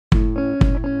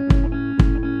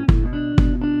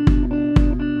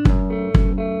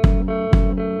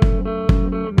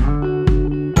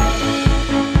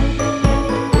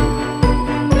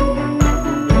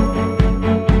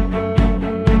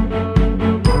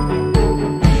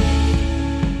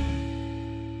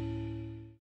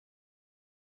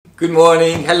Good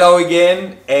morning, hello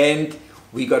again, and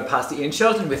we got Pastor Ian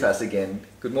Shelton with us again.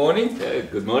 Good morning.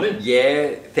 Good morning.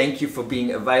 Yeah, thank you for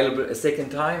being available a second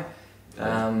time.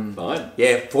 Fine.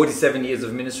 Yeah, 47 years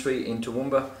of ministry in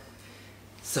Toowoomba.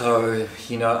 So,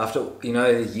 after,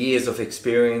 years of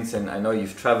experience, and I know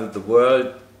you've traveled the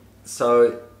world,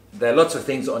 so there are lots of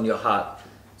things on your heart.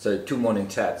 So 2 morning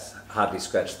chats hardly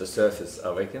scratch the surface,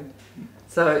 I reckon.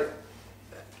 So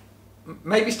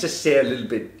maybe just share a little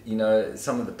bit,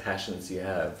 some of the passions you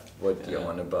have, what you're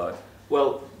on about.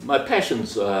 Well, my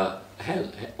passions,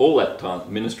 all that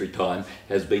time, ministry time,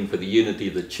 has been for the unity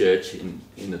of the church in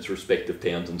its respective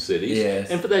towns and cities. Yes.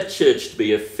 And for that church to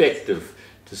be effective,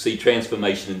 to see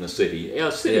transformation in the city.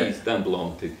 Our cities don't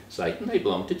belong to Satan, they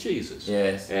belong to Jesus.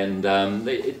 Yes. And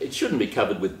it shouldn't be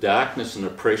covered with darkness and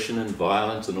oppression and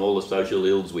violence and all the social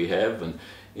ills we have and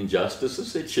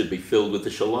injustices. It should be filled with the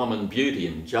shalom and beauty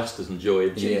and justice and joy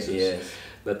of Jesus. Yes.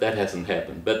 But that hasn't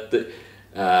happened. But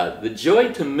the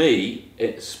joy to me,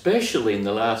 especially in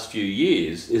the last few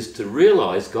years, is to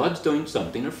realise God's doing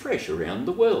something afresh around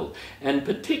the world, and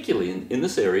particularly in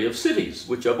this area of cities,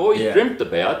 which I've always dreamt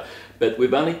about, but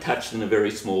we've only touched in a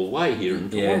very small way here in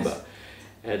Toowoomba. Yes.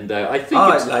 And I think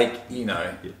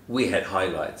we had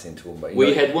highlights in Toowoomba.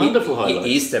 We had wonderful highlights.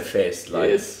 Easter Fest,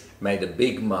 made a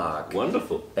big mark.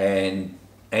 Wonderful. And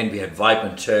we had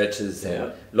vibrant churches and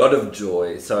a lot of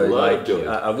joy. So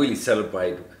I really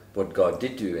celebrate what God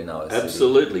did do in our city.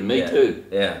 Absolutely, me too.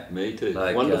 Yeah. Me too.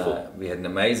 Wonderful. We had an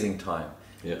amazing time.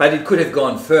 Yeah. But it could have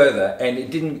gone further, and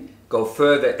it didn't go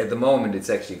further. At the moment, it's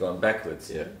actually gone backwards.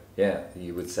 Yeah. Yeah,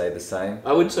 you would say the same.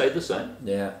 I would say the same.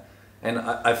 Yeah. And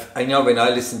I know when I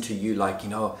listen to you,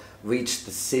 reach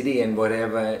the city and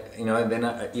whatever, then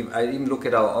I even look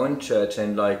at our own church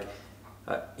and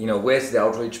where's the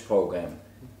outreach program?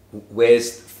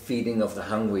 Where's feeding of the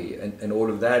hungry and all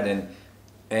of that?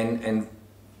 And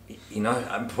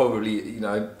I'm probably,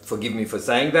 forgive me for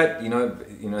saying that,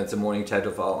 it's a morning chat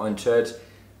of our own church.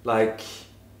 I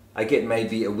get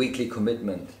maybe a weekly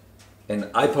commitment. And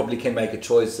I probably can make a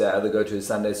choice to either go to a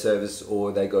Sunday service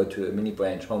or they go to a mini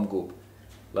branch home group.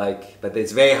 But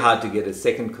it's very hard to get a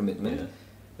second commitment. Yeah.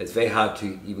 It's very hard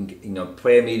to even,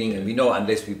 prayer meeting. And we know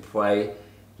unless we pray,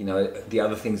 the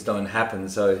other things don't happen.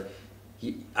 So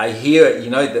I hear,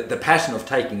 the passion of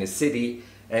taking a city,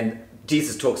 and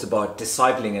Jesus talks about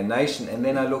discipling a nation. And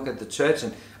then I look at the church,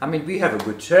 and we have a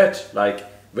good church,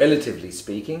 relatively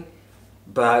speaking.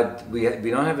 But we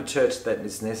don't have a church that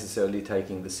is necessarily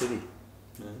taking the city.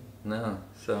 No.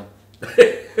 So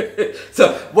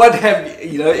so what have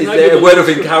is there a word of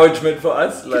encouragement for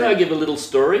us? Can I give a little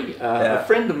story? A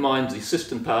friend of mine's the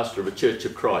assistant pastor of a Church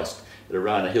of Christ at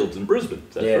Arana Hills in Brisbane,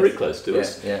 so very close to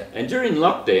us. Yeah. And during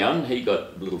lockdown, he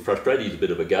got a little frustrated. He's a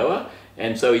bit of a goer,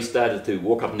 and so he started to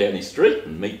walk up and down his street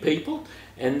and meet people.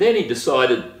 And then he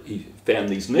decided he found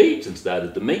these needs and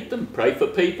started to meet them, pray for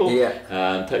people, did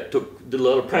a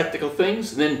lot of practical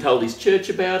things, and then told his church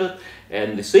about it.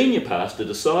 And the senior pastor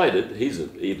decided, he's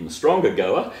even a stronger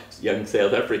goer, young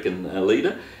South African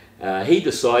leader, he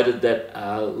decided that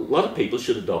a lot of people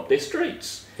should adopt their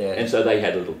streets. Yeah. And so they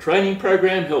had a little training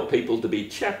program, help people to be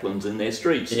chaplains in their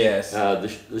streets. Yes.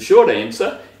 The short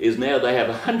answer is now they have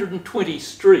 120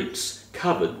 streets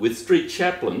covered with street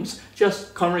chaplains,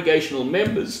 just congregational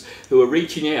members who are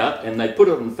reaching out, and they put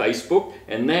it on Facebook,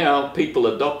 and now people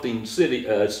adopting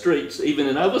streets even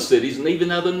in other cities and even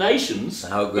other nations.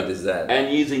 How good is that?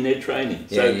 And using their training.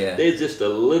 So there's just a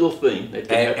little thing that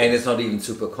can happen. And it's not even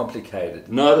super complicated.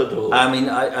 Not at all.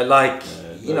 I like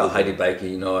Heidi Baker,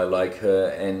 I like her,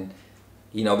 and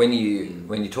when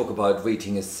you talk about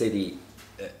reaching a city,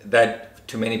 that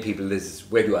to many people is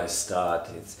where do I start?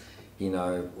 It's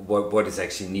what is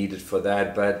actually needed for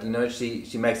that, but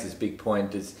she makes this big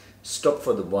point is stop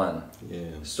for the one.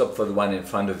 Stop for the one in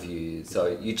front of you.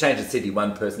 So you change the city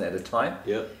one person at a time.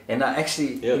 And I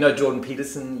actually Jordan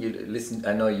Peterson,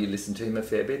 I know you listen to him a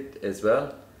fair bit as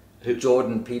well. Who?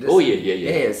 Jordan Peterson. Oh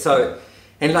yeah. So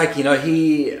and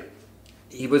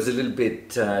he was a little bit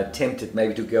tempted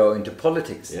maybe to go into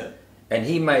politics. And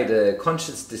he made a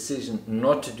conscious decision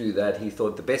not to do that. He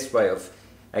thought the best way of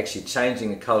actually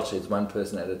changing a culture is one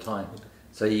person at a time.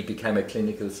 So he became a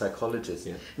clinical psychologist.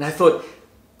 And I thought,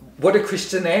 what a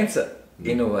Christian answer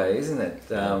in a way, isn't it?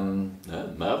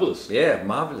 Marvellous. Yeah,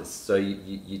 marvellous. So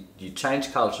you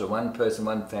change culture, one person,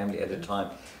 one family at a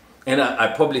time. And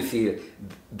I probably feel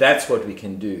that's what we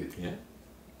can do.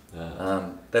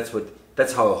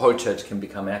 That's how a whole church can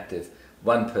become active,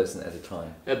 one person at a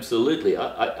time. Absolutely.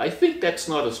 I think that's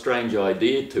not a strange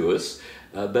idea to us,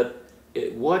 but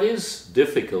what is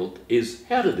difficult is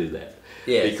how to do that.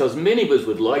 Yes. Because many of us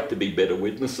would like to be better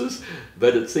witnesses,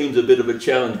 but it seems a bit of a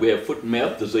challenge. We have foot and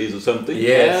mouth disease or something.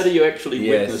 Yes. How do you actually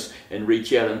Yes. witness and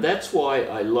reach out? And that's why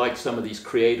I like some of these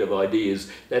creative ideas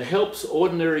that helps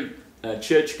ordinary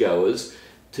churchgoers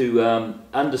to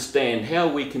understand how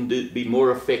we can be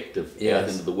more effective out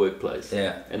Yes. into the workplace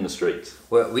and the streets.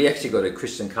 Well, we actually got a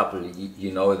Christian couple,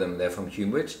 you know them, they're from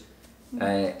Humebridge,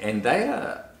 and they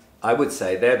are, I would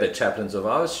say, they're the chaplains of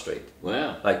our street.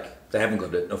 Wow. Like, they haven't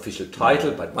got an official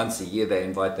title, but once a year they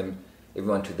invite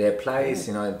everyone to their place.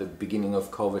 You know, at the beginning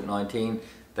of COVID-19,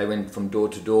 they went from door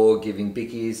to door giving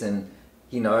bickies, and,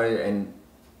 you know, and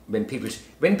when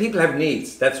people have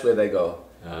needs, that's where they go.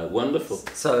 Wonderful.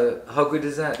 So how good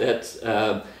is that? That's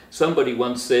somebody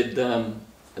once said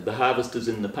the harvest is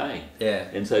in the pain. Yeah.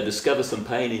 And so discover some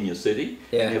pain in your city.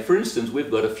 Yeah. Now, for instance, we've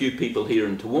got a few people here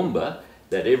in Toowoomba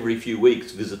that every few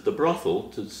weeks visit the brothel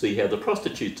to see how the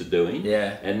prostitutes are doing.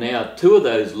 Yeah. And now 2 of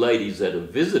those ladies that are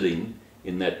visiting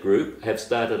in that group have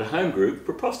started a home group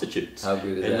for prostitutes. How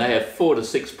good is that? And they have 4 to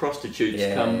 6 prostitutes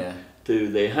come to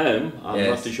their home. I'm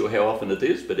not too sure how often it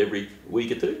is, but every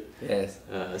week or 2. Yes.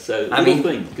 So little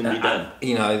things can be done.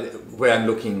 You know, where I'm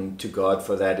looking to God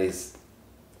for that is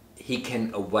He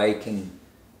can awaken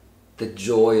the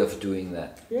joy of doing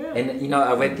that. Yeah. And, you know,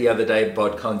 I read the other day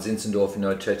about Count Zinzendorf, you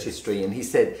know, church history, and he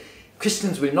said,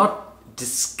 Christians will not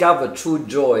discover true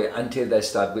joy until they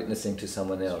start witnessing to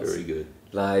someone else. Very good.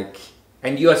 Like,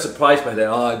 and you are surprised by that.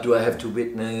 Oh, do I have to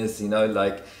witness? You know,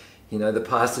 like, you know, the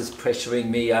pastor's pressuring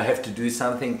me, I have to do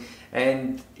something.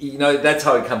 And, you know, that's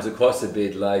how it comes across a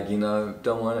bit, like, you know,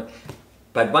 don't want to.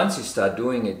 But once you start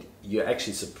doing it, you're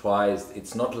actually surprised.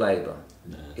 It's not labor,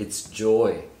 it's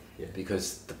joy. Yeah.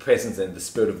 Because the presence and the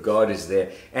Spirit of God is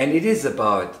there. And it is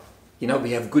about, you know, we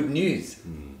have good news.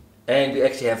 And we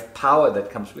actually have power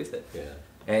that comes with it. Yeah.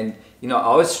 And, you know,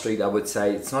 our street, I would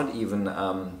say, it's not even,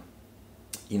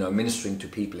 you know, ministering to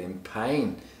people in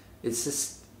pain. It's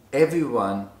just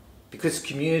everyone, because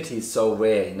community is so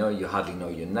rare, you know, you hardly know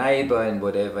your neighbor and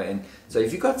whatever. And so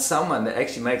if you've got someone that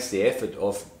actually makes the effort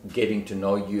of getting to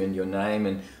know you and your name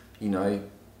and, you know,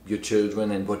 your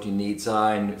children and what your needs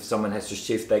are, and if someone has to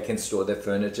shift, they can store their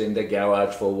furniture in their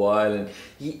garage for a while, and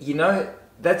you know,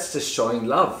 that's just showing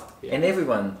love. And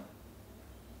everyone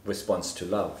responds to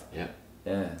love.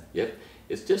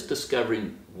 It's just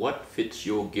discovering what fits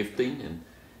your gifting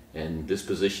and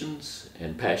dispositions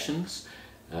and passions.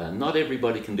 Not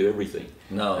everybody can do everything,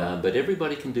 but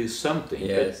everybody can do something.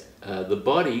 Yes. But the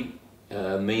body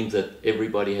means that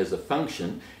everybody has a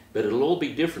function, but it'll all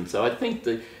be different. So I think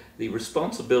the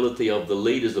responsibility of the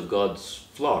leaders of God's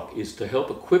flock is to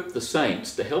help equip the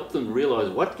saints, to help them realize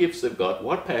what gifts they've got,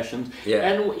 what passions,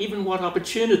 and even what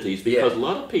opportunities, because a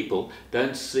lot of people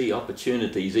don't see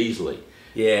opportunities easily.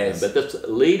 Yes. But that's a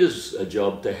leader's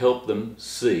job to help them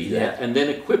see that and then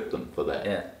equip them for that.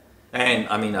 Yeah. And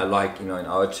I mean, I like, you know, in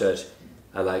our church,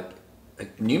 I like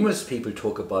numerous people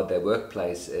talk about their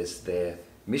workplace as their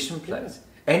mission place.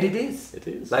 And it is. It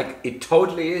is. Like, it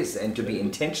totally is. And to be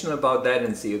intentional about that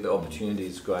and see the opportunity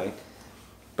is great.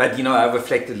 But, you know, I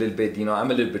reflected a little bit, you know,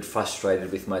 I'm a little bit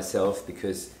frustrated with myself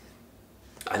because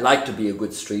I like to be a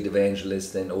good street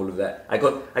evangelist and all of that. I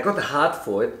got the heart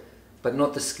for it, but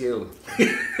not the skill.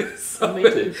 So, me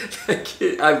too. Like,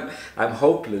 I'm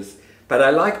hopeless. But I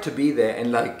like to be there,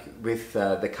 and like with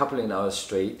the couple in our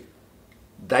street,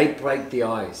 they break the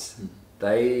ice.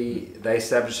 They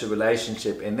establish a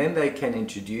relationship, and then they can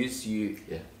introduce you.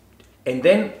 Yeah. And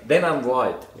then I'm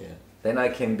right. Yeah. Then I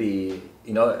can be,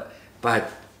 you know,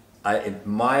 but I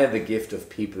admire the gift of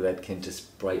people that can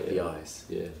just break the ice.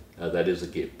 Yeah, that is a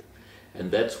gift.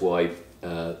 And that's why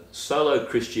solo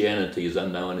Christianity is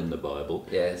unknown in the Bible.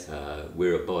 Yes.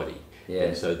 We're a body. Yes.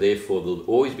 And so therefore there'll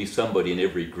always be somebody in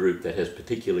every group that has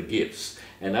particular gifts,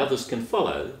 and others can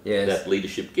follow that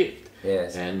leadership gift.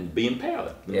 Yes. And be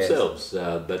empowered themselves.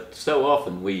 Yes. But so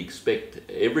often we expect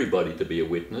everybody to be a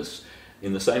witness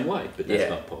in the same way, but that's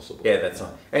not possible. Yeah, that's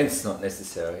not, and it's not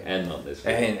necessary. And not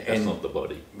necessary. That's not the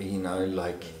body. You know,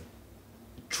 like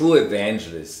true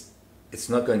evangelists, it's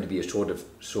not going to be a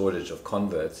shortage of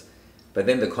converts, but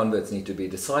then the converts need to be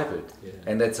discipled,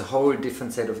 and that's a whole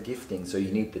different set of gifting. So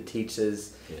you need the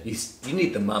teachers, you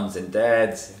need the mums and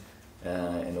dads,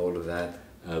 and all of that.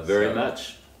 Very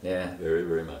much. Yeah. Very,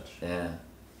 very much. Yeah.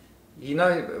 You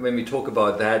know, when we talk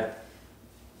about that,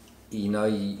 you know,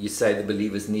 you say the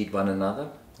believers need one another.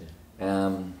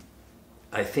 Yeah.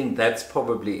 I think that's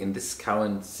probably in this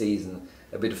current season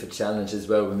a bit of a challenge as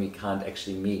well when we can't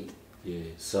actually meet. Yeah.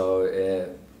 So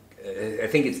I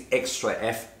think it's extra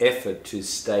effort to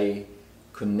stay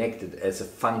connected as a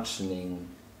functioning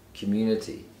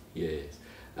community. Yes.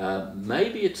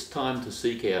 Maybe it's time to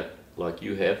seek out, like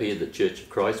you have here, the Church of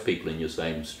Christ people in your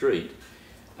same street.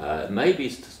 Maybe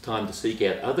it's time to seek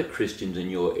out other Christians in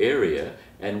your area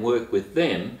and work with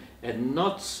them, and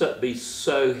not be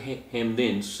so hemmed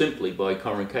in simply by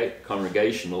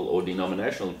congregational or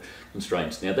denominational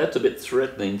constraints. Now that's a bit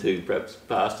threatening to perhaps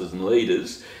pastors and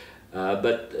leaders,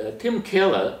 but Tim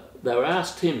Keller, they were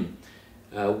asked him,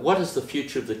 what is the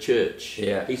future of the church?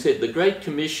 Yeah. He said the Great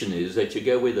Commission is that you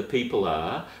go where the people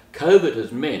are. COVID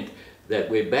has meant that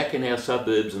we're back in our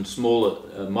suburbs and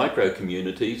smaller micro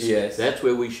communities. Yes. That's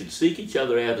where we should seek each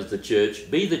other out as the church,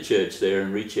 be the church there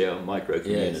and reach our micro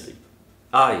community. Yes.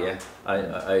 Yeah,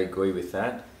 I agree with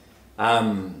that.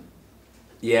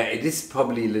 Yeah, it is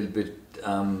probably a little bit,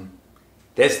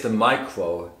 there's the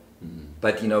micro,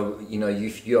 but you know,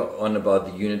 if you're on about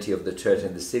the unity of the church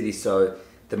and the city, so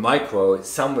the micro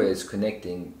somewhere is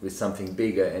connecting with something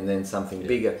bigger and then something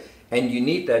bigger. And you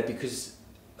need that because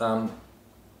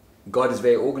God is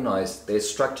very organized. There's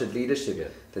structured leadership. Yeah.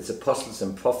 There's apostles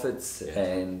and prophets,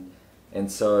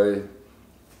 and so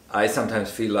I sometimes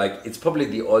feel like it's probably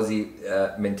the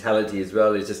Aussie mentality as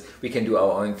well. It's just we can do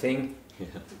our own thing. Yeah.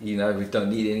 You know, we don't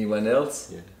need anyone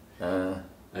else. Yeah.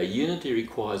 Unity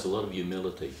requires a lot of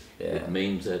humility. Yeah. It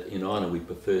means that in honour we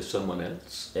prefer someone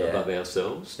else above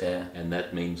ourselves, and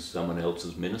that means someone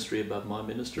else's ministry above my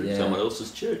ministry, someone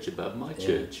else's church above my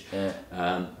church.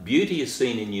 Yeah. Beauty is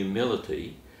seen in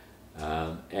humility,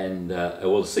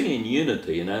 seen in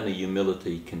unity, and only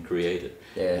humility can create it.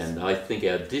 Yes. And I think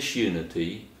our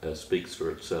disunity speaks for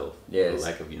itself. Yes. A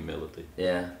lack of humility.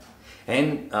 Yeah,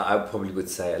 and I probably would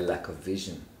say a lack of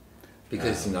vision,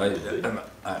 because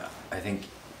I think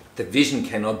the vision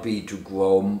cannot be to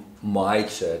grow my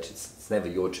church. It's never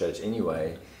your church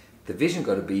anyway. The vision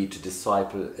got to be to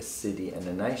disciple a city and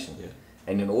a nation. Yeah.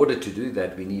 And in order to do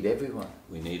that, we need everyone.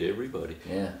 We need everybody.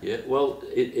 Yeah. Yeah. Well,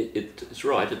 it's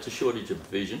right. It's a shortage of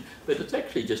vision, but it's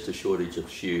actually just a shortage of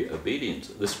sheer obedience.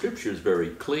 The Scripture is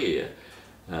very clear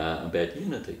about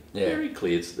unity. Yeah. Very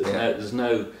clear. There's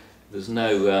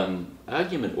no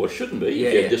argument, or shouldn't be. Yeah,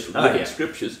 if you just look at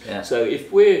Scriptures. Yeah. So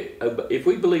if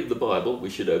we believe the Bible, we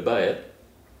should obey it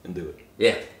and do it.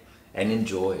 Yeah, and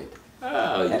enjoy it.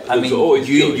 I mean,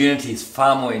 unity is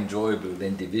far more enjoyable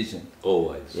than division.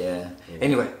 Always. Yeah.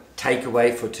 Anyway,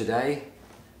 takeaway for today?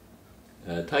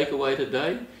 Takeaway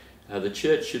today, the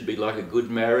church should be like a good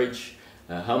marriage,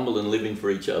 humble and living for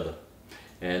each other.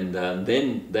 And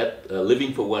then that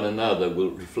living for one another will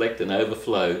reflect and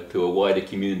overflow to a wider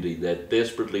community that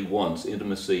desperately wants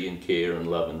intimacy and care and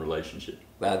love and relationship.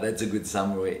 Wow, that's a good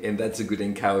summary, and that's a good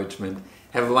encouragement.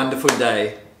 Have a wonderful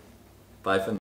day. Bye for now.